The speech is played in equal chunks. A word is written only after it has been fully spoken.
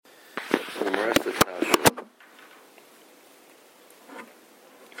asked the kasha.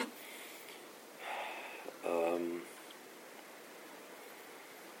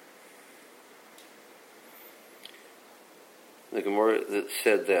 The Gemara that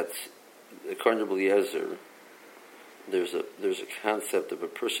said that according to Eliezer, there's a concept of a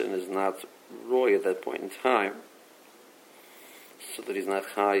person is not roy at that point in time, so that he's not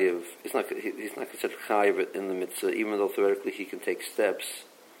chayiv. He's not considered chayiv in the mitzvah, even though theoretically he can take steps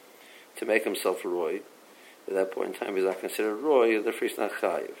to make himself a roy. At that point in time, he's not considered roy, therefore he's not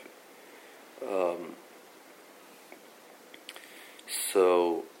chayiv.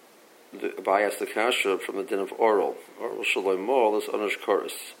 So the Abai asked the kasha from the din of oral. Oral shalom mol is onush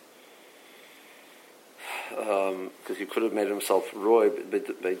chorus. Because he could have made himself roy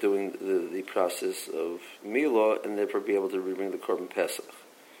by doing the process of milah and therefore be able to bring the korban pesach.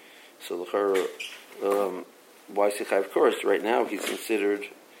 So why is he chayiv chorus? Right now he's considered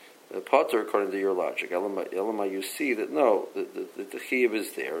a potter according to your logic. Elamai, you see that no, the chiyuv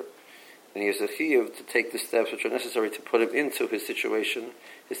is there, and he has a chiyuv to take the steps which are necessary to put him into his situation,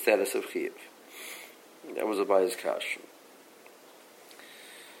 his status of chiyuv. That was Abai's kash.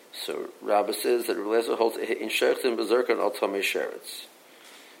 So Rabbah says that Rabbi Eliezer holds in shechtim bezerkan al tamei sheretz.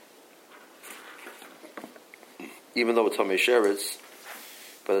 Even though a tamei sheretz,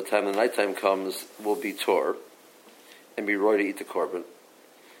 by the time the nighttime comes, will be tor and be roy to eat the korban.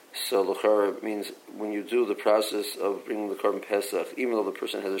 So l'chara means when you do the process of bringing the korban pesach, even though the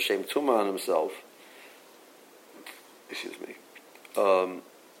person has a shame tumah on himself,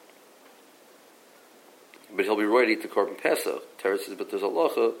 but he'll be roy to eat the korban pesach. Teretz says, but there's a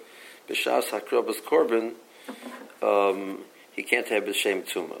locha b'shas hakrabas korban, he can't have his shame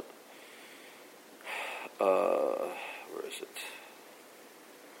tumah. Where is it?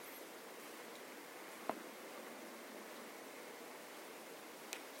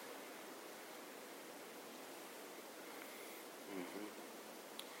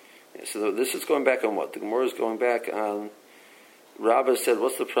 So this is going back on what? The Gemara is going back on, Rabbah said,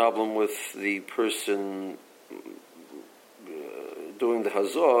 what's the problem with the person doing the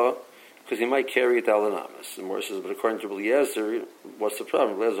hazah? Because he might carry it al anamis. The Gemara says, but according to Eliezer, what's the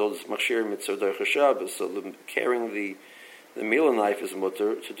problem? Eliezer holds machshir mitzvah derech Shabbos. So carrying the milah knife is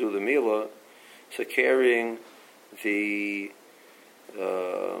mutter to do the milah. So carrying the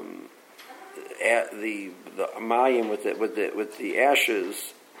mayim with the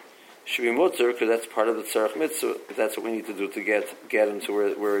ashes should be mutter, because that's part of the tzarech mitzvah, if that's what we need to do to get him to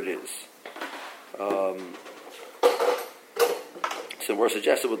where it is. So more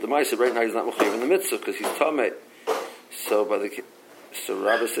suggested with the ma'aseh, right now he's not mechayiv in the mitzvah because he's tamei. So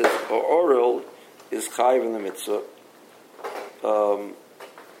Rabbah says oral is chayiv in the mitzvah,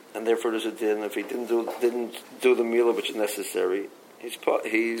 and therefore there's a din. If he didn't do the milah which is necessary, he's going to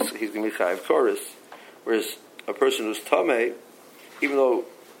be chayiv chorus. Whereas a person who's tamei, even though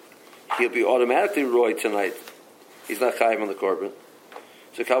he'll be automatically roy tonight, he's not chayiv on the korban.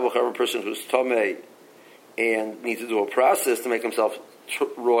 So a person who's tamei and needs to do a process to make himself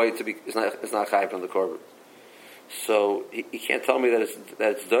roy to be is not chayiv on the korban. So he can't tell me that it's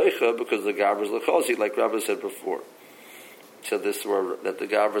doicha because the gavra is lechazi, like Rabbi said before. So this were that the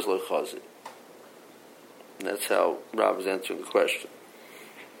gavra is lechazi, and that's how Rabbi is answering the question.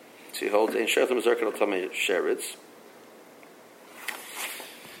 So he holds in shechtim zerkan al tamei sheretz.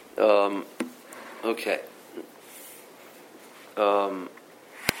 Okay.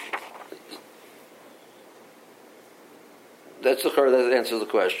 That's that answers the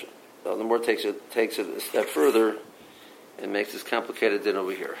question. The more takes it a step further and makes this complicated than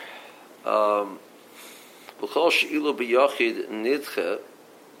over here. So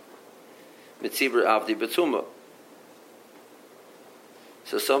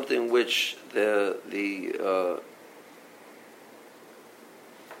something which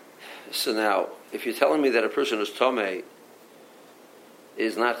so now, if you're telling me that a person who's tamei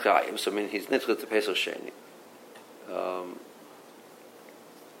is not chayiv, so I mean he's nitcha to Pesach Sheni.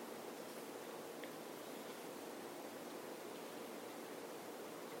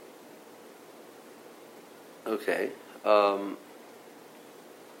 Okay. What's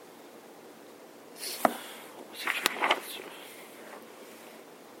the true answer?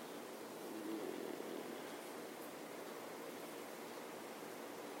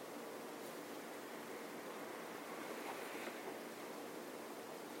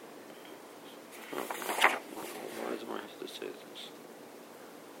 Why is Mary to say this?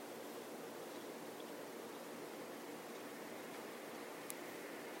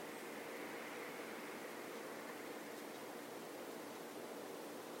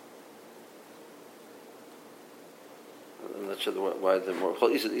 not sure why they're more.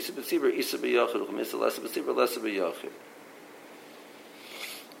 Isa b'tzibur, isa b'yachid, isa less b'tzibur, less b'yachid.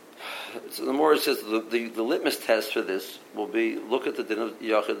 So the more it says the litmus test for this will be look at the din of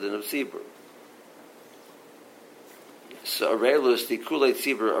yachid, din of tzibur. So arelus the kulei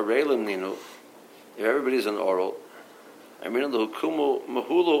tzibur arelim ninu. If everybody's an oral, I mean the hukumu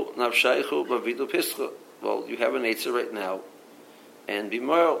mahulu navshaychu bavidu pischa. Well, you have an eitzah right now, and be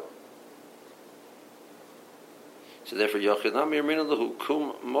moral. So therefore, Yachid Nami Yermina Lahu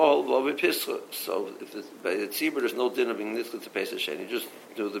Kum Mohol Vavi Pischa. So if by the tzibur there's no din of being nitzchah to Pesachim, you just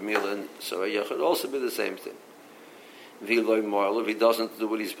do the meal, and so Yachid also be the same thing. If he loy moral, if he doesn't do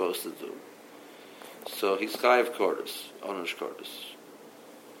what he's supposed to do, so he's chayav kordas, onush kordas.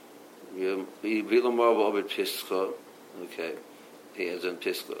 Vila moral Vavi Pischa. Okay, he has in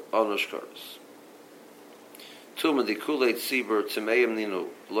Pischa onush kordas. Tuma di kulei tzibur tmeim ninu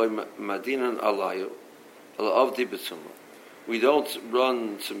loy madinan alayu. We don't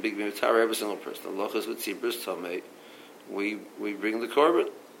run some big mitzvah every single person. Allah is with tzibur tamei. We bring the korban.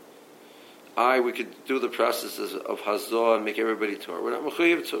 We could do the processes of hazah and make everybody torah. We're not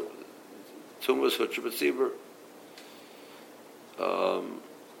mechuyev to. Tumah is hutra b'tzibur.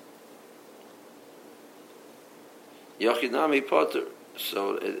 Yachid nami potter.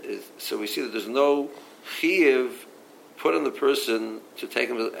 So we see that there's no chiyuv put on the person to take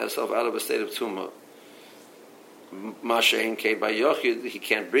himself out of a state of tumah. Mashain came by Yochid, he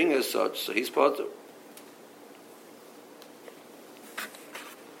can't bring as such, so he's potter.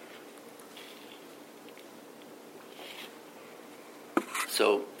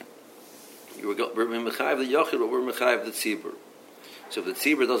 So we're mechayev the Yochid, but we're mechayev the tzibur. So if the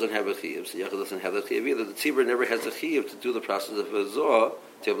tzibur doesn't have a chiyuv, so Yochid doesn't have the chiyuv either. The tzibur never has a chiyuv to do the process of a zoah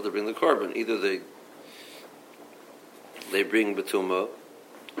to be able to bring the korban. Either they bring betuma.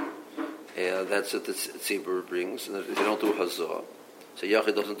 That's what the tzibur brings, and if they don't do hazah, so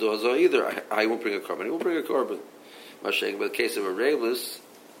Yachid doesn't do hazah either. I won't bring a korban. He won't bring a korban. But in the case of a reglus,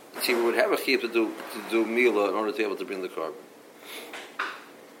 the tzibur would have a chiyuv to do milah in order to be able to bring the korban.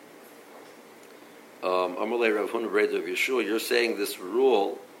 Amalei Rav Huna Breda of Yeshua, you're saying this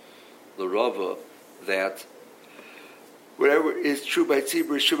rule, the Rava, that whatever is true by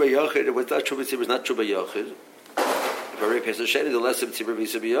tzibur is true by Yachid, and what's not true by tzibur is not true by Yachid. The less of tzibur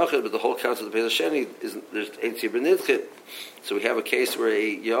v'isa b'yachid, but the whole count of the Pesachim is there's ein tzibur nidchid. So we have a case where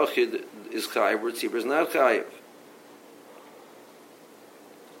a yachid is chayiv, where tzibur is not chayiv.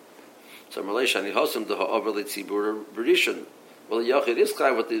 So Malay Shani Hosam the ha'avar tzibur b'rishon. Well, the yachid is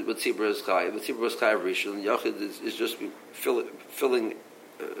chayiv, what tzibur is chayiv. The tzibur is chayiv rishon. The yachid is just fulfilling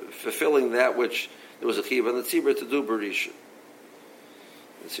that which there was a chiyuv on the tzibur to do b'rishon.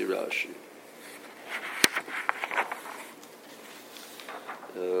 Let's see Rashi.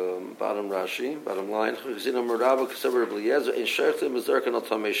 Bottom Rashi, bottom line. You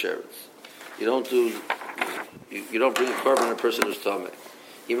don't bring a korban on a person who's tamei,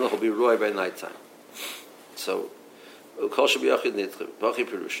 even though he'll be roy by nighttime. So, kol shebiyachid nitchim. Bachi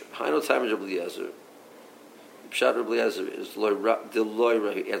perusha. Hainu time of Eliezer. Pshat Rabbi Eliezer is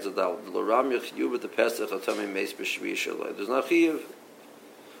deloy. He adds a dal. Deloy ram yachiyuv at the pesach atamei meis b'shvi shalai. There's not chiyuv.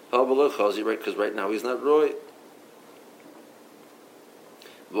 Habalach chazi, right? Because right now he's not roy.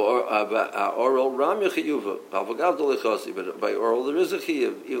 Oral ram yachiyuva, but by oral there is a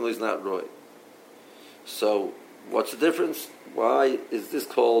chiyuv, even though he's not roy. So, what's the difference? Why is this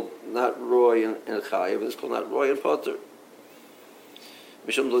called not roy and chayiv, and this called not roy and potter?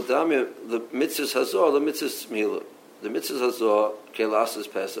 Mishum l'damya, the mitzvahs hazor, the mitzvahs mila, the mitzvahs hazor, kelasas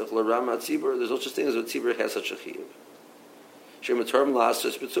pesach, l'ram atzibur. There's no such thing as a tzibur has such a chiyuv. Shem term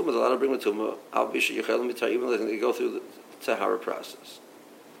lasas b'tumah, they're allowed to bring b'tumah. Al bisha yichel mitar, even though they go through the tahara process.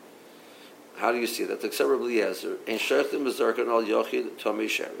 How do you see that? Except Rabbi Eliezer, ein shechtim b'zarkan al yochid tamei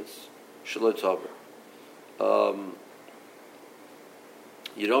sheretz shaloi taber.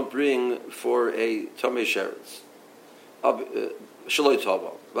 You don't bring for a tamei sheretz shaloi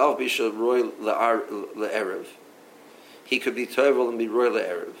taber. Val bisha roy le'erev. He could be tovel and be roy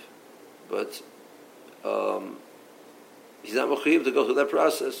le'erev, but he's not mechuyev to go through that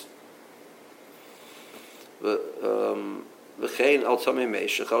process. But V'chein al tamei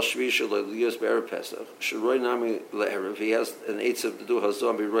meishach al shvi shaloi liyos be'erev pesach shaloi nami le'erev. He has an eitzah to do hazah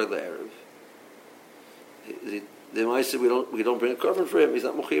and be roy le'erev. The Ma'aseh said we don't bring a korban for him. He's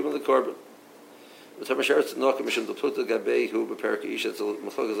not mechuyev on the korban. The tamei sheretz nochim mishum depluta gabei hu beperik ish. It's a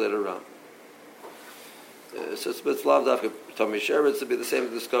machlokas later on. So it's lav dafka tamei sheretz to be the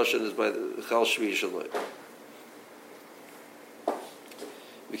same discussion as by the chal shvi shaloi.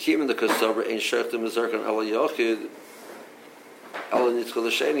 We came in the Kosover ein shechtim mezarkan al yochid. So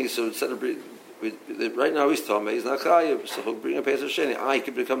instead of Right now he's Tomei, he's not Chayiv, so he'll bring a Pesach Sheni. He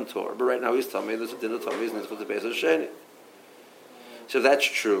could become Tor, but right now he's Tomei, there's a din of Tomei, he's not supposed to Pesach Sheni. So if that's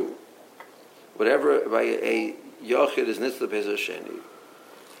true, whatever by a Yochid is Nitzla Pesach Sheni,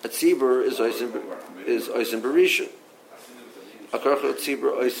 a Tzibur is Oisim Berisha. A Karcha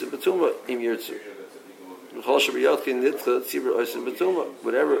Tzibur Oisim Betuma Im Yirtzu.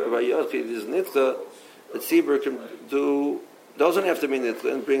 Whatever by Yochid is Nitzla, a Tzibur can do, doesn't have to be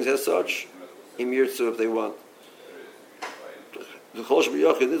Nitzla, and brings as such Im Yirtzu if they want. So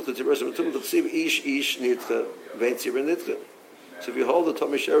if you hold the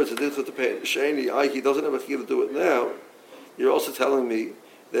Tomei Sheretz to Nitzla to pay Sheni, he doesn't have a chiyuv to do it now. You're also telling me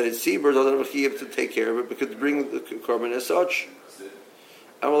that a tzibur doesn't have a chiyuv to take care of it, but could bring the korban as such.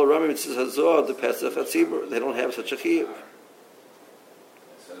 Amal Rami mitzvah hazor the Pesach tzibur. They don't have such a chiyuv.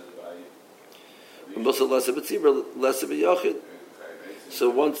 Less of a tzibur, less of a yachid. So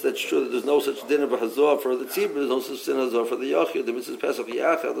once that's true that there's no such din of a hazor for the tzibur, there's no such din of hazor for the yachid. The mitzvah Pesach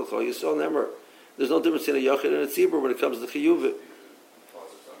yachad the chol yisrael nemer. There's no difference in a yachid and a tzibur when it comes to chiyuv.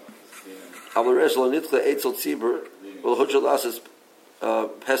 Amal Resh lo nitcha eitzel tzibur. Well, huchalas is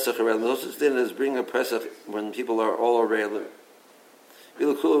Pesach around. The most din is bring a Pesach when people are all around.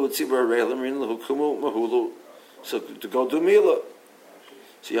 Ilakulu with tzibur around. Lahu kumu mahulu. So to go do milah.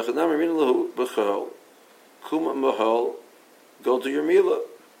 So yachanam lahu b'chol kuma mahol. Go to your milah.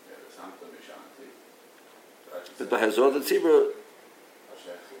 But by hazor the tzibur.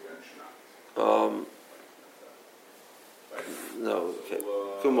 No, okay.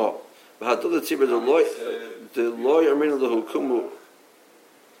 Kumo. But the tzibur the lawyer lahu kumu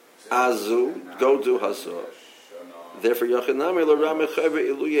azu go to hazor. Therefore, Yachanami lo rami chayve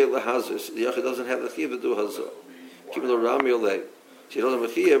iluye lahazis. The Yachid doesn't have the chiyuv to do hazor. Keep lo rami olay. She doesn't have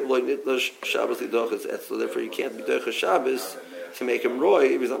a chiyuv lo nitlash Shabbos lidochas etzlo. Therefore, you can't be dochas Shabbos to make him roy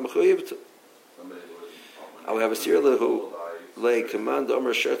if he's not mechuyev to. I would have a sirla who lay command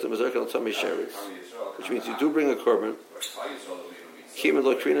omer sherta mazarka al Tomei Sheretz, which means you do bring a korban. Kimen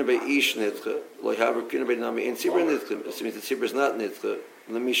lo krina be ish nitcha lo haver krina be nami in tzibur nitcha. It means the tzibur is not nitcha.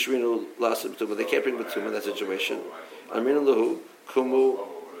 Let me shrinu lasib tu, but they can't bring the tumah in that situation. Amrin lahu kumu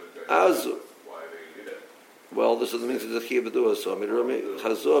azu. Well, this is the means of the chiyuv b'duah. So I mean, Rami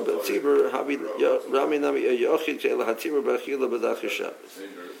hazor but tzibur habi Rami nami yochid she'ela hatzibur b'achila b'dach Shabbos.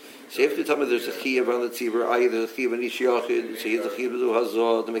 So if you tell me there's a chiyuv on the tzibur, either a chiyuv in each yochid, so he's a chiyuv b'duah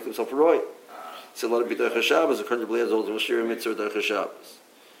hazor to make himself roy. So let it be Derech Shabbos, according to B'leaz old Mashir Mitzvah Derech Shabbos.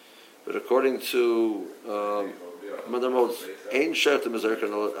 But according to Madar Modes, Ein Shech Mezarka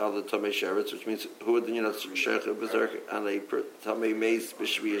al the Tomei Sheretz, which means who would you not Shech Mezarka and a Tomei Meis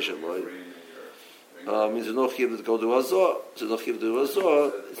B'Shviyah Shaloi. Means there's no chiyuv to go to Hazor. So no chiyuv to do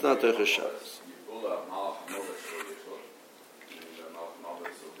Hazor. It's not Derech Shabbos.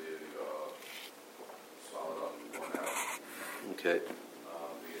 Okay.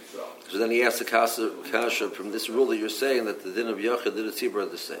 So then he asks the kasha from this rule that you're saying that the din of Yachid and the Tzibur are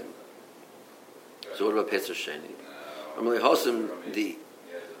the same. So what about Pesach Sheni? Amalei Hasim the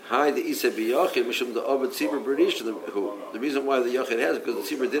Isa b'Yachid mishum the Ovid Tzibur B'Rishon. The reason why the Yachid has it because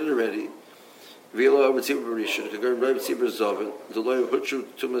the Tzibur did it already. V'Yelo Ovid Tzibur B'Rishon. K'gar Rav Tzibur Zovin. The Loy Huchu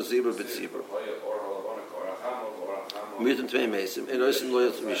Tuma Tzibur B'Tzibur. Mutim Tmei Mesim. And Oisim Loy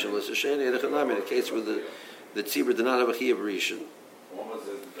Rishon. L'Seh Sheni Edechanami. In a case where the Tzibur did not have a Chiyuv Rishon.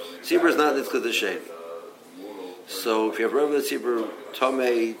 Tzibur is not nitzcha the sheni. So if you have Rav Tzibur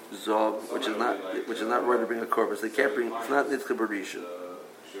Tomei Zov, which is not right to bring a corpus, they can't bring. It's not nitzcha berisha.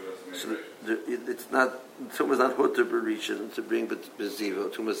 So it's not tumah is not hut to berisha to bring beziva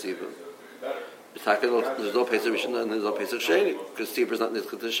tumah ziva. There's no pesach rishon and there's no pesach sheni because tzibur is not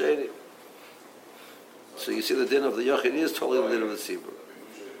nitzcha the sheni. So you see the din of the yachid is totally the din of the tzibur.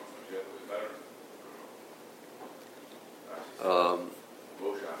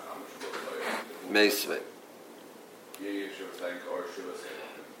 Meisvei.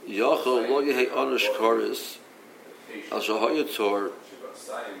 Yachol lo yehei onush koris al shahoya tor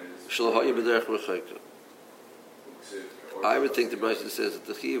shalahoya b'derech rechayka. I would think the Brisa says that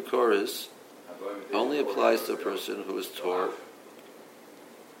the chiyuv koris only applies to a person who is tor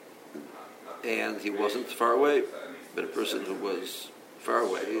and he wasn't far away, but a person who was far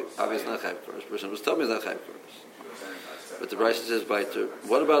away, obviously not chayv koris. A person who was tummy is not chayv koris. But the Brisa says,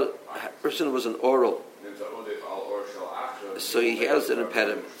 what about a person who was an oral? So he has an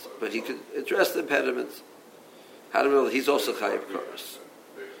impediment, but he could address the impediment. How do we know that he's also chayiv koros?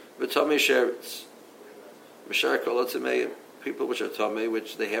 But Tomei Sheretz, Mashar Kol Tzimei, people which are Tomei,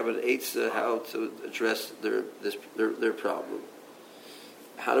 which they have an eitzah how to address their problem.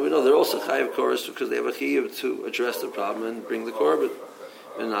 How do we know they're also chayiv koros? Because they have a chiyuv to address the problem and bring the korban.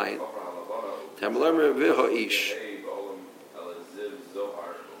 Menayin.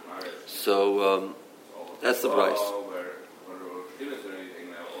 So that's the price.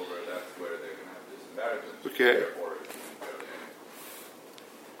 Okay.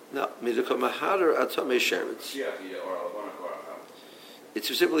 No, it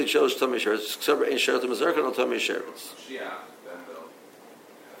specifically shows Tomei Sheretz.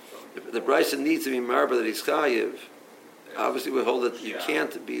 If the Bryson needs to be marba that he's chayiv, obviously we hold that you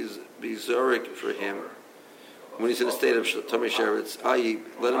can't be zorik for him when he's in a state of Tomei Sheretz, i.e.,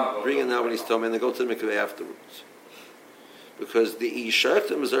 let him bring it now when he's Tomei and then go to the mikveh afterwards. Because the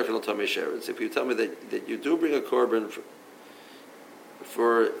Ishartim is Zerkan al Tomei Sheretz. If you tell me that you do bring a korban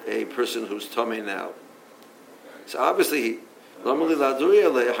for a person who's Tomei now, so obviously we tell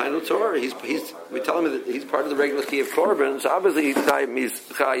him that he's part of the regular key of korban, so obviously he's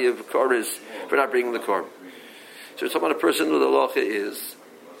chayiv koris for not bringing the korban. So we're talking about a person who the halacha is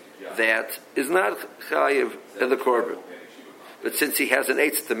that is not chayiv in the korban, but since he has an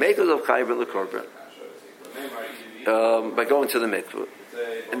eitz to make of chayiv in the korban, by going to the mikveh,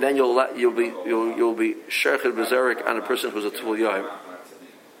 and then you'll be shechet b'zerek on a person who's a tvul yom.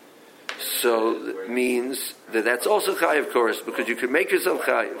 So it means that that's also chayiv koris because you can make yourself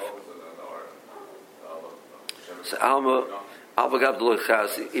chayiv. So alma gabdul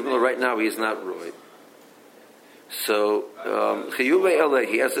chasi, even though right now he is not roy. So chiyuv eleh,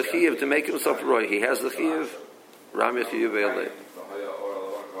 he has the chiyuv to make himself roy. He has the chiyuv rami chiyuv eleh.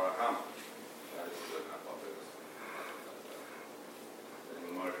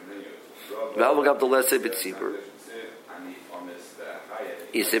 Alma gabdul lesei b'tzibur.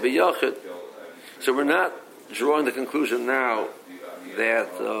 So we're not drawing the conclusion now that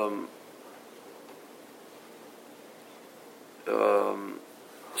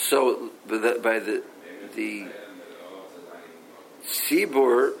so by the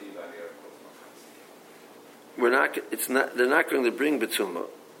tzibur, we're not. It's not. They're not going to bring betuma.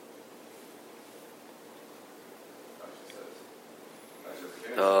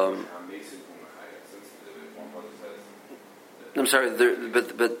 I'm sorry,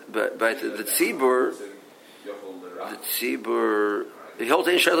 but by the tzibur, he holds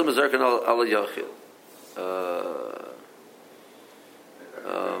ein shaylam mazarkan al yachid.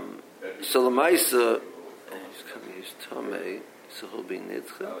 So the ma'isa, he's tamei, so he'll be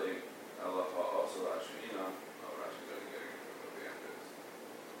nidcha.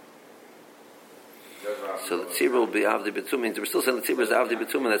 So the tzibur will be avdi betum. Means we're still saying the tzibur is avdi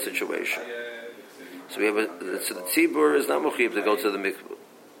betum in that situation. So we have so the tzibur is not mukhib to go to the mikveh,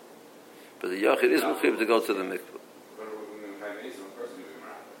 but the yachid is mukhib to go to the mikveh.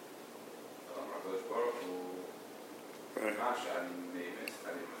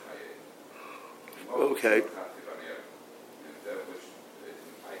 Okay.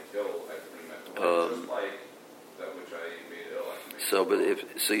 So, but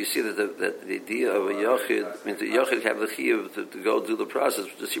you see that the idea of a yachid means the yachid have the chiyuv to go do the process,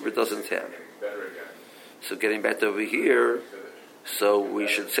 which the tzibur doesn't have. So getting back to over here, so we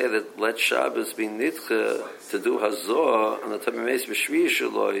should say that let Shabbos be nidcha to do hazor on the Tamei Meis b'shvi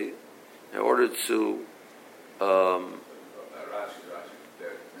shaloi in order to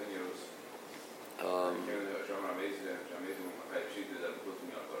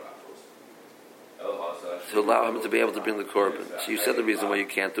allow him to be able to bring the korban. So you said the reason why you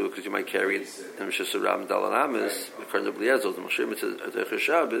can't do it because you might carry it in Mishasuram Dalan Amis, according to Bliezel, the Moshe Mitzvah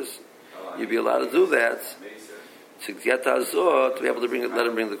Shabbos. You'd be allowed to do that to get the azor to be able to bring it, let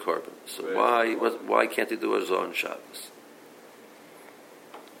him bring the korban. So why can't he do azor on Shabbos?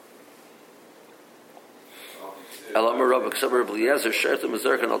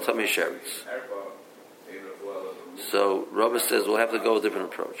 So Rabbi says we'll have to go a different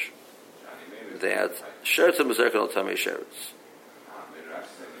approach. That shertim b'zerkan al tamei sheretz.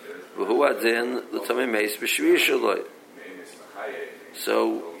 V'hu adin l'tamei meis b'shvi shaloi.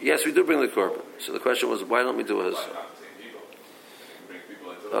 So yes, we do bring the korban. So the question was, why don't we do it?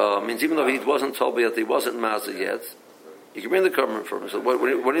 Means even though he wasn't told yet, he wasn't mazah yet, you can bring the korban for him. So what are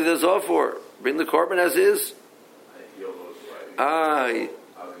you there for? Bring the korban as is.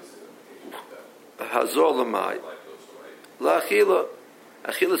 Hazor l'mai la'achila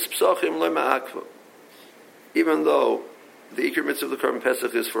achilas psachim lo ma'akva. Even though the ikar mitzvah of the korban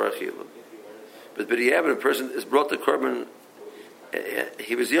pesach is for achila, but a person is brought the korban.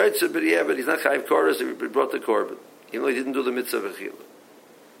 He was yaitzer, but he's not chayiv koros. He brought the korban, even though he didn't do the mitzvah of achila.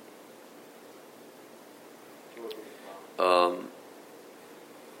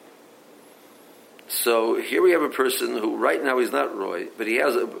 So here we have a person who right now he's not roy, but he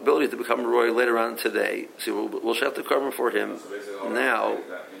has the ability to become roy later on today. So we'll shut the korban for him now,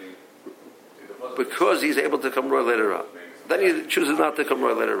 because he's able to come roy later on. Then he chooses not to come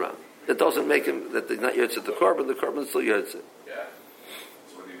roy later on. It doesn't make him that he's not yotze the korban still yotze.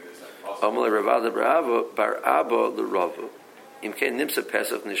 Amalei Ravada bar Abba the Rava. Im kein nimsa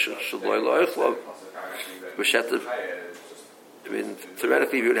Pesach nishul shloy loichlov. I mean,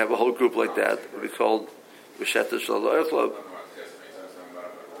 theoretically, if you would have a whole group like that, it would be called V'sheter shloy loichlov.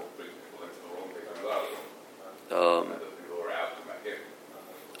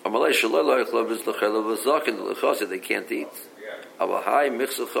 Amalei shloy loichlov is l'chelav v'zaken l'chazi. They can't eat. Avahai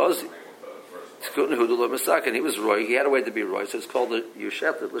michsul chazi. And he was roy. He had a way to be roy, so it's called a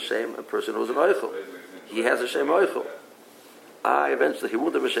yushet l'shem, a person who's an oichel. He has a shem oichel. Eventually he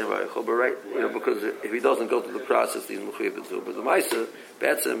won't have a shem oichel, but right, because if he doesn't go through the process, he's mechuyev to. But the ma'aser,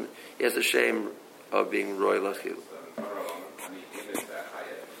 betzim, he has a shame of being roy lachil.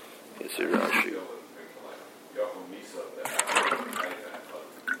 It's a Rashi.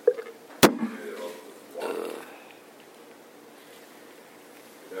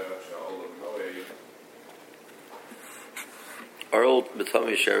 Our old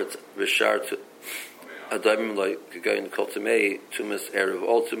B'tamei Sheretz V'shart Adamim like going to call Tumei Tumas Erev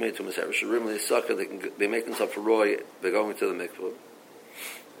all Tumei Tumas Erev Sharim L'Yisaka they make themselves for roy. They're going to the mikvah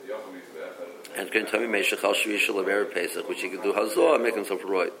and going to Tumei Meishachal Shvishal of Erev Pesach, which he can do Hazor and make himself for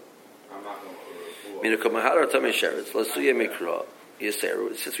roy. Mina Kamahar Tamei Sheretz L'Suya Mikra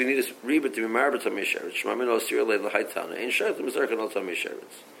Yisera. Since we need to read it to be Mar B'tamei Sheretz Shmamino Asir Leil L'Haitana Ein Sheretz L'Mizarkan Al Tamei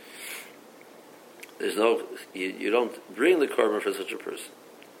Sheretz. There's no, you don't bring the korban for such a person.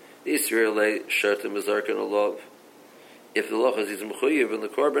 If the law is he's mechuyev in the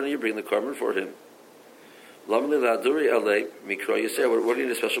korban, you bring the korban for him. What do you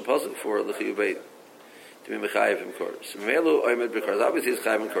need a special pasuk for? To be mechayev him korban. Obviously he's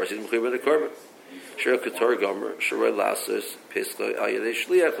chayev in korban. He's mechuyev in the korban.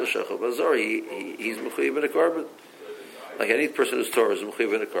 He's mechuyev in the korban. Like any person who's Torah is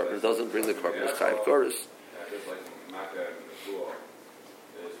mechuyev in a korban, doesn't bring the korban as chayav koros.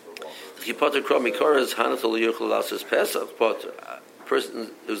 He potter krom mikoros hanatul yuchel lasos pesach. Potter a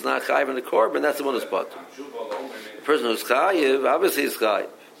person who's not chayav in the korban, that's the one who's potter. The person who's chayav obviously is chayav.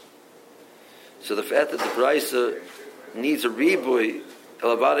 So the fact that the brisa needs a ribui,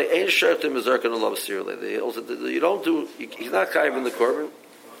 elavade ein shechtim mezarkan olav sirle. You don't do. He's not chayav in the korban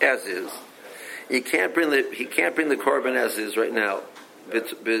as is. He can't bring the korban as is right now.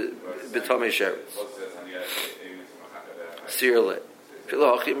 B'tamei sheretz. Sirle.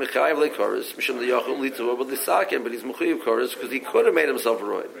 Filachi mechayev lekoros mishum liyachol litova but lisaken, but he's mechayev koros because he could have made himself a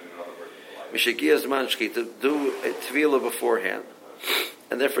roy. Mishagias manshki to do a tvila beforehand,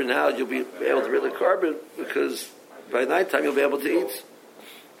 and therefore now you'll be able to bring the korban because by nighttime you'll be able to eat.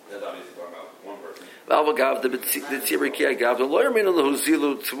 Valvagav the tzibur gav the lawyer min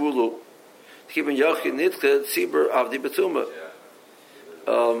lehuzilu tvulu.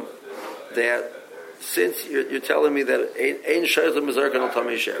 That since you're telling me that ein shaylim is arkan al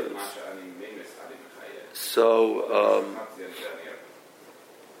tamei sheretz, so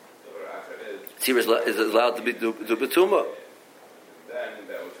tzibur is allowed to be do betuma.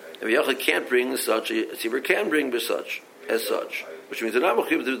 If Yachid can't bring such, tzibur can bring as such, which means they're not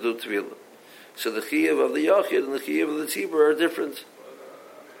mechuyev to do tefillah. So the chiyuv of the Yachid and the chiyuv of the tzibur are different.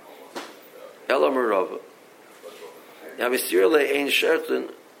 Elam Rava. Now, if you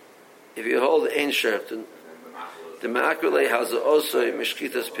hold ein sherten, the ma'akulei has also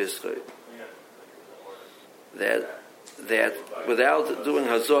mishkitas pischei. That without doing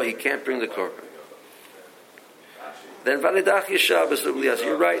hazor, he can't bring the korban. Then validach yishabas l'blias.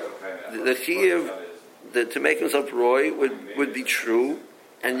 You're right. The chiyuv to make himself roy would be true,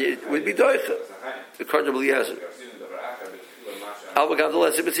 and it would be doicha. The korban of Eliezer.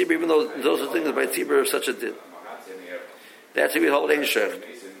 Even though those are things by tzibur of such a din. That's if he holds ein shecht.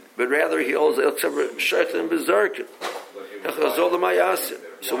 But rather he holds shecht and bezarkin.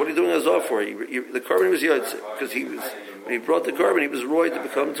 So what are you doing azor for? The korban was yotze because when he brought the korban he was roy to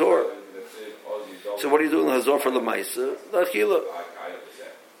become Torah. So what are you doing hazor for the ma'isa? The achila.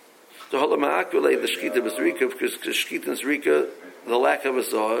 To hold the ma'akulei the shkita was rika because shkita and rika the lack of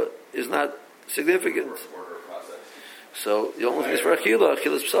azor is not significant. So the only thing is for achila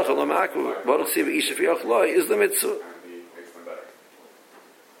is psachah l'ma'aku. Baruch siv isha fiyachloi is the mitzvah.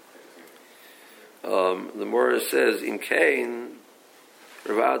 The Morah says in Cain,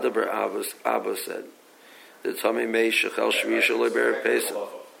 Rav Ada bar Abba said, the Tamei Mei Shechal Shvi Shaloi Ber Pesach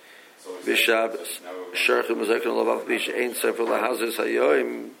B'Shabbos Sherchim Mazarkan Lavav B'Sha Ein Sefer LaHazos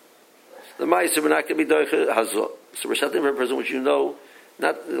Hayoim. The Ma'aser we're not going to be doicha hazor. So we're setting for a person which you know,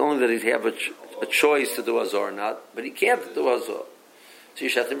 not only that he have a choice to do hazor or not, but he can't do hazor. So you're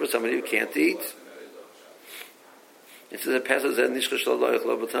setting for somebody who can't eat. It says that Pesach Zed Nishcha Shal Lo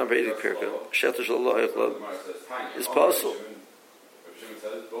Yechlo B'Tam V'Edig Pirka Shechter Shal Lo Yechlo is possible.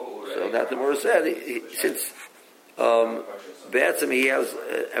 So that the Gemara said, since B'Atzim he has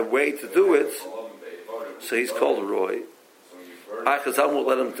a way to do it, so he's called a Roy. Chazal won't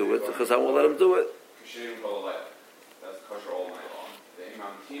let him do it. Chazal won't let him do it.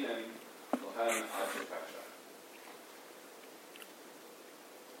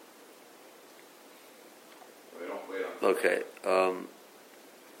 Okay.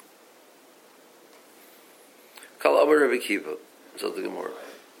 Kal Amar Rabbi Kiva. So the Gemara.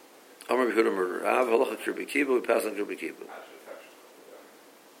 Amar Rabbi Huda murder. Av halacha Rabbi Kiva. We pass on Rabbi Kiva.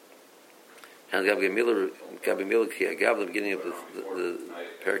 And Gabi Mila Ki Agav, the beginning of the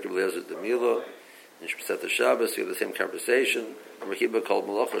Parak of Eliezer the Mila, and Shpesat the Shabbos. We have the same conversation. Rabbi Kiva called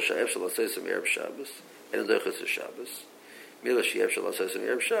Malacha Sha'ef Shal Asayim Erev Shabbos and Dochas Shabbos. Mila Sha'ef Shal Asayim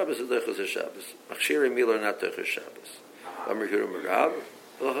Erev Shabbos and Dochas Shabbos. Machshirei Mila are not Dochas Shabbos. Amar Huda Merav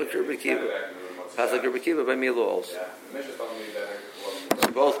halacha Rabbi Kiva. Pass like Rabbi Kiva by Mila also.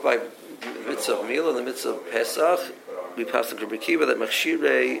 So both by mitzvah of Mila and the mitzvah of Pesach, we pass like Rabbi Kiva that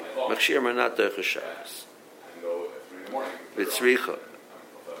Machshirei are not Dochas Shabbos. B'tzricha.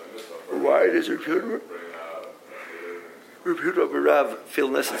 Why does Rabbi Rav feel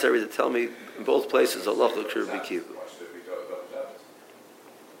necessary to tell me in both places Allah like Rabbi Kiva?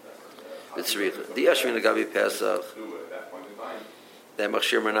 B'tzricha. Di Ashmin Agavi Pesach. That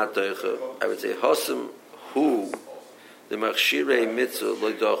Machshir are not Doicha. I would say Hasam Hu the Machshirei Mitzvah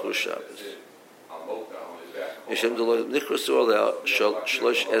Lo Dochu Shabbos. Yishem Delo Nichrasu Oleh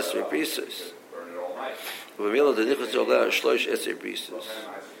Shlosh Esrei Brisos. V'Mila the Nichrasu Oleh Shlosh Esrei Brisos.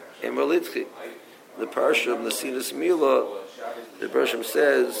 And Malitchi, the Parsha of Nasinas Mila, the Bershom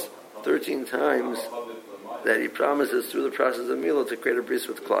says 13 times that he promises through the process of Mila to create a bris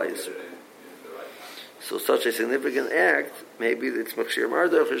with Klal Yisrael. So such a significant act, maybe it's Machshir Mar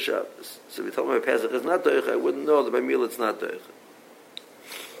Doich Shabbos. So if you told me by Pesach it's not Doich, I wouldn't know that by Mila it's not Doich.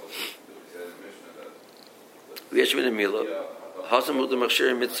 V'yeshvin in Mila, Hasam Hu the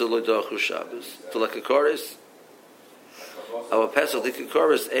Machshir Mitzvah Lo Doich Shabbos. To like a chorus, our Pesach the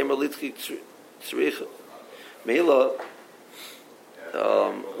chorus, Emer Litchi Tzricha. Mila,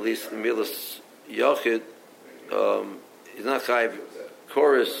 at least in Mila's Yochid, he's not Chayiv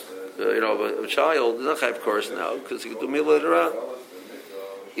chorus. A child does not have course now because he can do meal later on.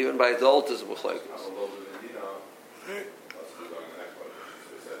 Even by adult is muchlekes.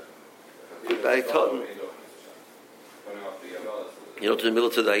 By cotton, to the middle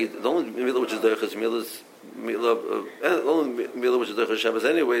today, the only meal which is derech is the only meal which is derech Shabbos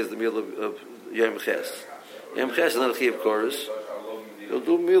anyway is the meal of Yom Ches. Yom Ches is not a chiv chorus. He'll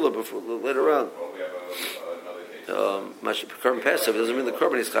do meal before later on. Korban Pesach doesn't mean the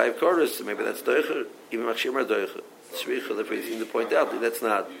korban is chayiv chorus. So maybe that's doicher. Even Machshir Mar doicher. Tzricha, the priest seem to point out that that's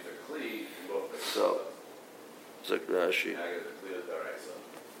not. So Rashi.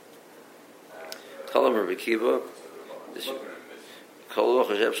 Kalam Rabbi Kiva. Kol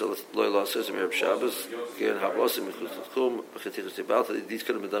Chashav Shal Lo Yelasos Erev Shabbos. Given Havosim Michutz Tchum B'Chatichus Tibalta. These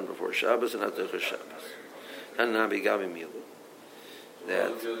could have been done before Shabbos and not doicher Shabbos. And Nabi Gavi Milu.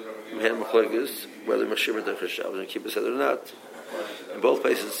 That we had machlokes whether Machshir Mar doicher Shabbos and Kippur said or not. In both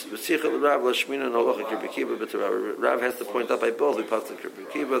places, Rav Lashmina and Halacha Rabbi Kiva, but Rav has to point out by both the pasuk Rabbi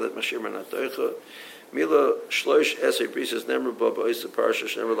Kiva that Machshir Mar not doicher. Mila Shlosh Esrei Brisos Nemer Ba Ba'Oisa Parsha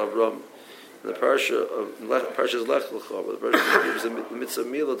Shnemer Lavram. In the Parsha of Parsha's Lech Lecha, but the Parsha gives the mitzvah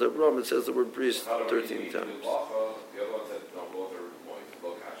Mila to Avram. It says the word priest 13 times.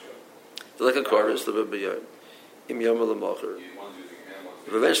 The like a chorus, the B'Yom Im Yom L'Macher.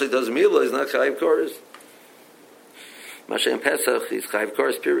 If eventually does Mila, he's not chayiv chorus. Masha and Pesach, he's chayiv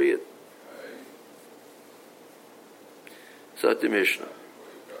chorus. Period. So the Mishnah.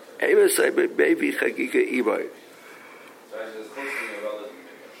 Eva say baby chagiga ibay.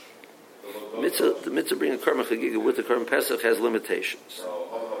 The mitzvah bringing a korban chagiga with the korban Pesach has limitations.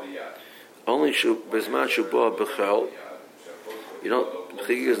 Only bezman shubah b'chel. You don't.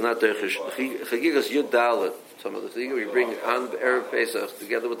 Chagiga is not there. Chagiga is yud dalet. Some of the chagiga you bring on the Erev Pesach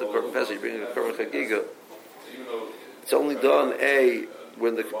together with the korban Pesach. You bring a korban chagiga. It's only done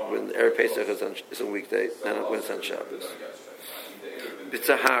when the Erev Pesach is on weekday and when it's on Shabbos.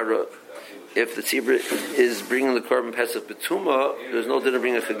 B'tzahara, if the tzibur is bringing the korban Pesach b'tuma, there's no din to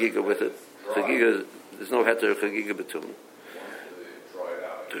bring a chagiga with it. Chagiga, there's no heter chagiga b'tuma.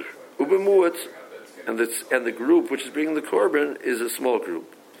 Ubemuat, and the group which is bringing the korban is a small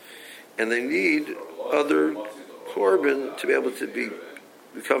group, and they need other korban to be able to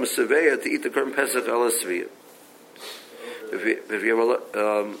become seveya to eat the korban Pesach ala sviyah. If you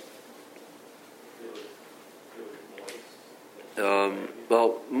have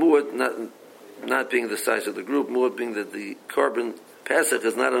muad not being the size of the group, muad being that the korban Pesach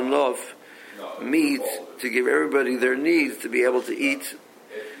is not enough meat to give everybody their needs to be able to eat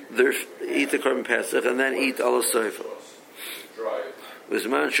the korban Pesach and then eat ala sofa.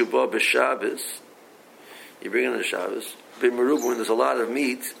 V'zman shubah b'Shabbos, you bring in the Shabbos, b'merub when there's a lot of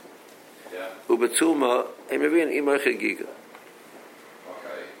meat, u'betuma emevin imar chagiga.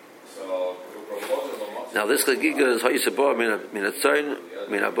 Now this chagiga is ha'yisabah min ha'tzayin,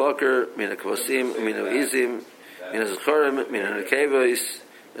 min ha'baker, min ha'kvasim, min ha'izim, min ha'zacharim, min ha'nekevos,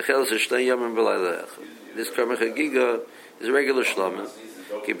 mechelas ha'shtei yomim b'layla echad. This korban chagiga is a regular shlomen,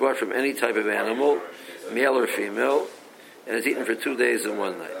 can be bought from any type of animal, male or female, and it's eaten for 2 days and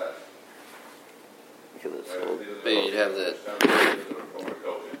 1 night. But you'd have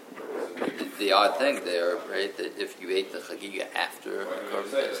the odd thing there, right? That if you ate the chagiga after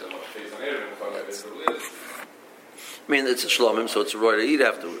korban pesach, it's a shlomim, so it's a roy to eat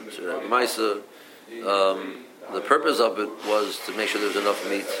afterwards. Maisa, the purpose of it was to make sure there's enough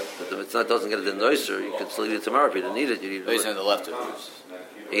meat. But if it doesn't get it in noiser, you could still eat it tomorrow. If you didn't eat it, you'd eat it. Based on the leftovers.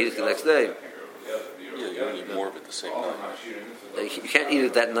 You eat it the next day. Yeah, you don't need more of it the same night. You can't eat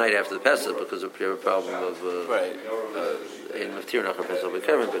it that night after the Pesach because you have a problem of in Maftir Nachar Pesach but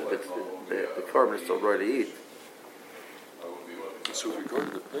the korban is still right to eat. So with regard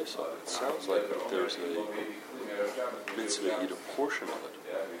to the Pesach, it sounds like that there's a mitzvah to eat a portion of it,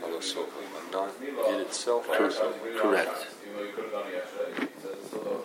 ala sofa, and not it itself. Correct.